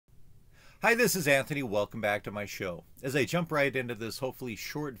Hi, this is Anthony. Welcome back to my show. As I jump right into this hopefully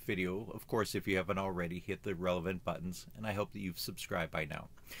short video, of course, if you haven't already, hit the relevant buttons, and I hope that you've subscribed by now.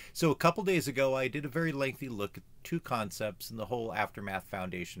 So a couple days ago, I did a very lengthy look at two concepts in the whole Aftermath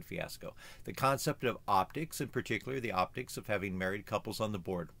Foundation fiasco. The concept of optics, in particular, the optics of having married couples on the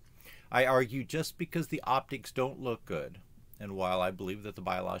board. I argue just because the optics don't look good, and while I believe that the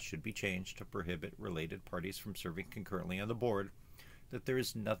bylaws should be changed to prohibit related parties from serving concurrently on the board, that there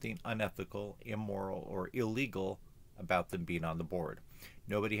is nothing unethical, immoral, or illegal about them being on the board.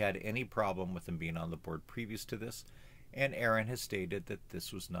 Nobody had any problem with them being on the board previous to this, and Aaron has stated that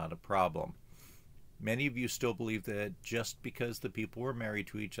this was not a problem. Many of you still believe that just because the people were married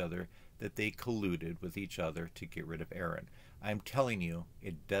to each other, that they colluded with each other to get rid of Aaron. I'm telling you,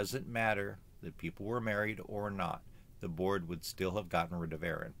 it doesn't matter that people were married or not. The board would still have gotten rid of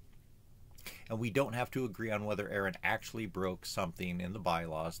Aaron. And we don't have to agree on whether Aaron actually broke something in the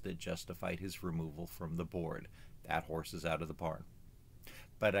bylaws that justified his removal from the board. That horse is out of the barn.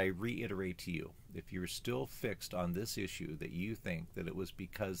 But I reiterate to you, if you're still fixed on this issue, that you think that it was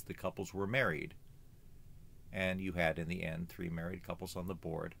because the couples were married, and you had in the end 3 married couples on the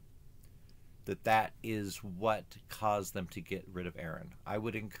board, that is what caused them to get rid of Aaron, I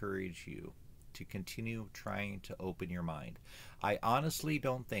would encourage you to continue trying to open your mind. I honestly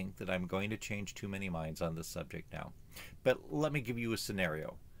don't think that I'm going to change too many minds on this subject now. But let me give you a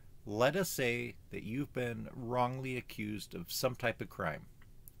scenario. Let us say that you've been wrongly accused of some type of crime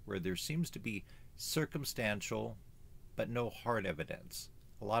where there seems to be circumstantial but no hard evidence.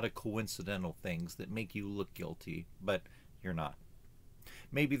 A lot of coincidental things that make you look guilty, but you're not.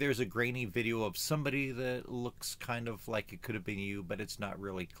 Maybe there's a grainy video of somebody that looks kind of like it could have been you, but it's not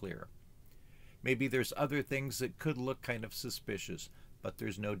really clear. Maybe there's other things that could look kind of suspicious, but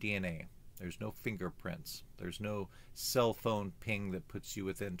there's no DNA. There's no fingerprints. There's no cell phone ping that puts you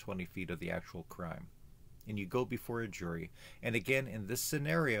within 20 feet of the actual crime. And you go before a jury. And again, in this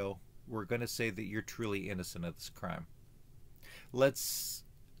scenario, we're going to say that you're truly innocent of this crime. Let's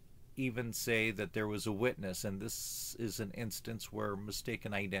even say that there was a witness, and this is an instance where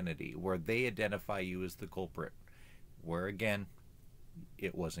mistaken identity, where they identify you as the culprit, where again,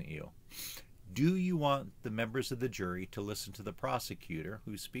 it wasn't you. Do you want the members of the jury to listen to the prosecutor,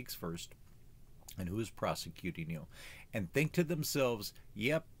 who speaks first and who is prosecuting you, and think to themselves,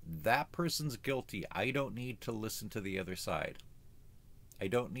 yep, that person's guilty. I don't need to listen to the other side. I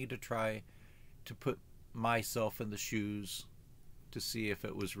don't need to try to put myself in the shoes to see if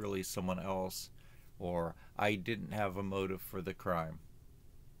it was really someone else, or I didn't have a motive for the crime.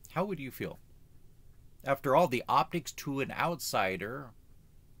 How would you feel? After all, the optics to an outsider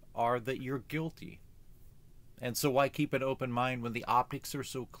are that you're guilty. And so why keep an open mind when the optics are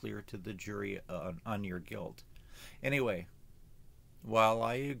so clear to the jury on your guilt? Anyway, while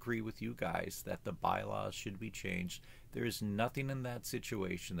I agree with you guys that the bylaws should be changed, there is nothing in that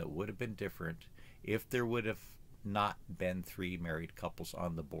situation that would have been different if there would have not been 3 married couples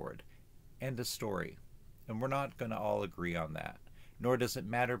on the board. End of story. And we're not going to all agree on that. Nor does it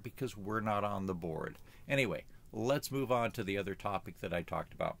matter because we're not on the board. Anyway, let's move on to the other topic that I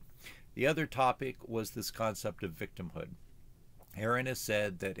talked about. The other topic was this concept of victimhood. Aaron has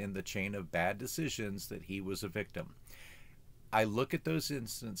said that in the chain of bad decisions that he was a victim. I look at those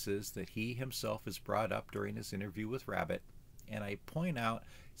instances that he himself has brought up during his interview with Rabbit, and I point out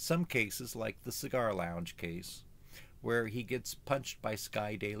some cases like the Cigar Lounge case, where he gets punched by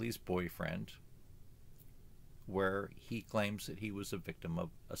Sky Daly's boyfriend, where he claims that he was a victim of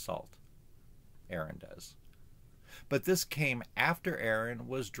assault. Aaron does. But this came after Aaron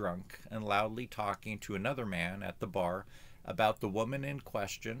was drunk and loudly talking to another man at the bar about the woman in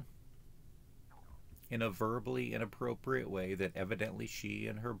question in a verbally inappropriate way that evidently she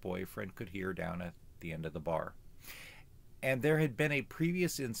and her boyfriend could hear down at the end of the bar. And there had been a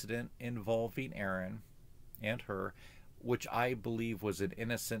previous incident involving Aaron and her, which I believe was an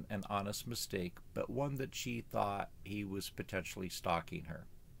innocent and honest mistake, but one that she thought he was potentially stalking her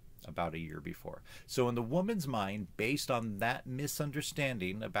about a year before. So in the woman's mind, based on that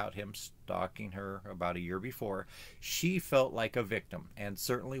misunderstanding about him stalking her about a year before, she felt like a victim. And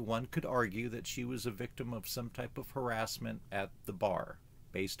certainly one could argue that she was a victim of some type of harassment at the bar,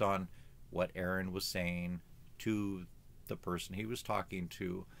 based on what Aaron was saying to the person he was talking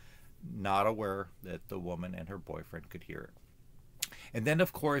to, not aware that the woman and her boyfriend could hear it. And then,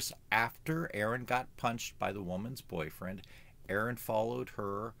 of course, after Aaron got punched by the woman's boyfriend, Aaron followed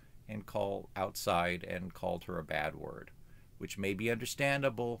her and called outside and called her a bad word, which may be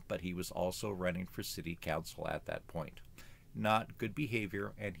understandable, but he was also running for city council at that point. Not good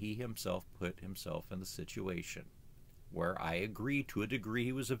behavior, and he himself put himself in the situation where I agree to a degree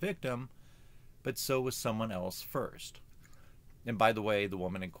he was a victim, but so was someone else first. And by the way, the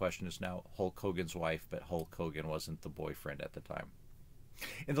woman in question is now Hulk Hogan's wife, but Hulk Hogan wasn't the boyfriend at the time.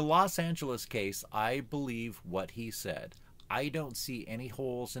 In the Los Angeles case, I believe what he said. I don't see any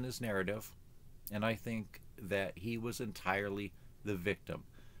holes in his narrative, and I think that he was entirely the victim.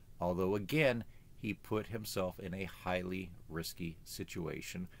 Although, again, he put himself in a highly risky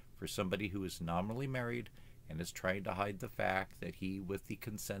situation for somebody who is nominally married and is trying to hide the fact that he, with the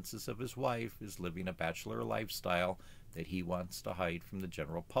consensus of his wife, is living a bachelor lifestyle that he wants to hide from the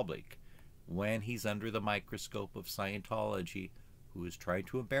general public, when he's under the microscope of Scientology, who is trying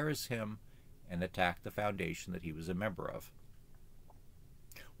to embarrass him and attack the foundation that he was a member of.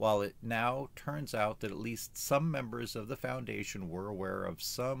 While it now turns out that at least some members of the foundation were aware of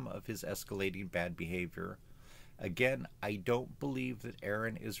some of his escalating bad behavior, again, I don't believe that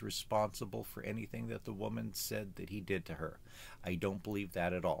Aaron is responsible for anything that the woman said that he did to her. I don't believe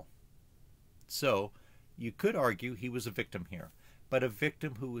that at all. So, you could argue he was a victim here, but a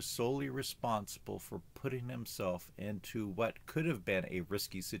victim who was solely responsible for putting himself into what could have been a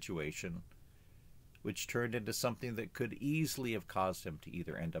risky situation, which turned into something that could easily have caused him to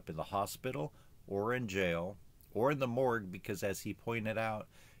either end up in the hospital or in jail or in the morgue, because, as he pointed out,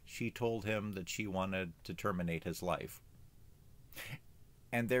 she told him that she wanted to terminate his life.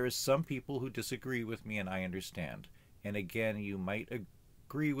 And there is some people who disagree with me, and I understand. And again, you might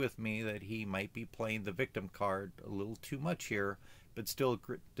agree with me that he might be playing the victim card a little too much here, but still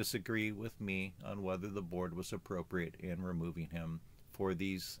disagree with me on whether the board was appropriate in removing him for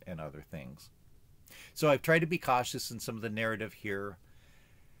these and other things. So I've tried to be cautious in some of the narrative here,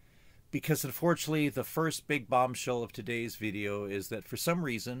 because unfortunately the first big bombshell of today's video is that for some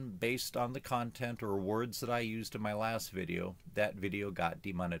reason, based on the content or words that I used in my last video, that video got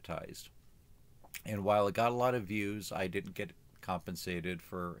demonetized. And while it got a lot of views, I didn't get compensated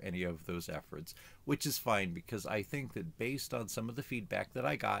for any of those efforts, which is fine, because I think that based on some of the feedback that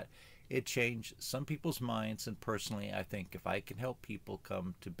I got, it changed some people's minds, and personally I think if I can help people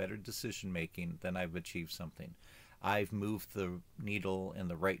come to better decision making, then I've achieved something. I've moved the needle in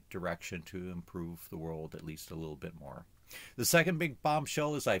the right direction to improve the world at least a little bit more. The second big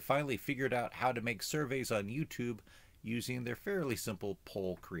bombshell is I finally figured out how to make surveys on YouTube using their fairly simple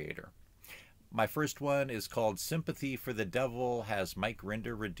poll creator. My first one is called Sympathy for the Devil. Has Mike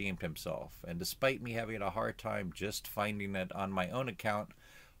Rinder redeemed himself? And despite me having a hard time just finding it on my own account,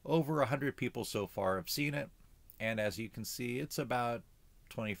 over 100 people so far have seen it, and as you can see, it's about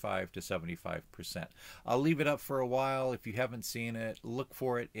 25 to 75%. I'll leave it up for a while. If you haven't seen it, look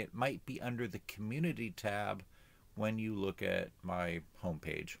for it. It might be under the Community tab when you look at my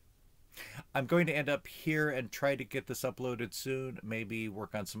homepage. I'm going to end up here and try to get this uploaded soon, maybe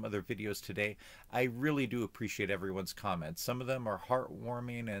work on some other videos today. I really do appreciate everyone's comments. Some of them are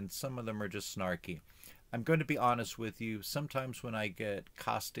heartwarming and some of them are just snarky. I'm going to be honest with you, sometimes when I get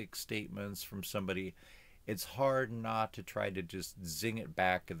caustic statements from somebody, it's hard not to try to just zing it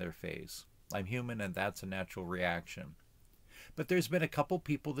back in their face. I'm human and that's a natural reaction. But there's been a couple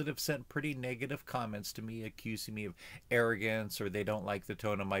people that have sent pretty negative comments to me, accusing me of arrogance or they don't like the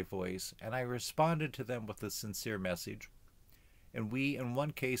tone of my voice, and I responded to them with a sincere message. And we, in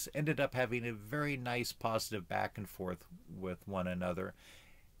one case, ended up having a very nice positive back and forth with one another.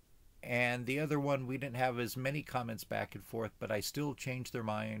 And the other one, we didn't have as many comments back and forth, but I still changed their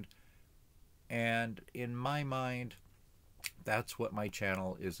mind. And in my mind, that's what my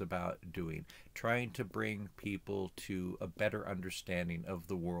channel is about doing. Trying to bring people to a better understanding of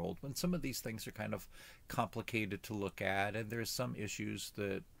the world when some of these things are kind of complicated to look at, and there's some issues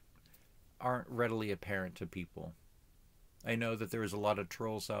that aren't readily apparent to people. I know that there's a lot of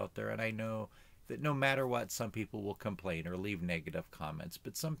trolls out there, and I know that no matter what, some people will complain or leave negative comments,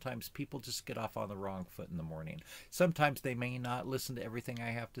 but sometimes people just get off on the wrong foot in the morning. Sometimes they may not listen to everything I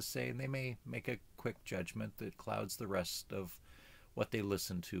have to say, and they may make a quick judgment that clouds the rest of what they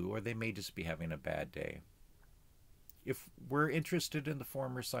listen to, or they may just be having a bad day. If we're interested in the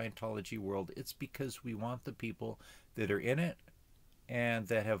former Scientology world, it's because we want the people that are in it and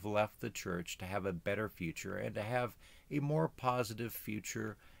that have left the church to have a better future and to have a more positive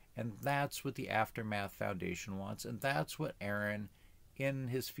future. And that's what the Aftermath Foundation wants, and that's what Aaron in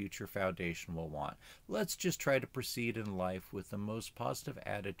his future foundation will want. Let's just try to proceed in life with the most positive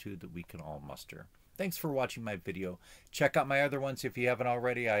attitude that we can all muster. Thanks for watching my video. Check out my other ones if you haven't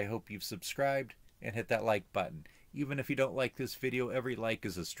already. I hope you've subscribed and hit that like button. Even if you don't like this video, every like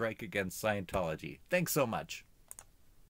is a strike against Scientology. Thanks so much.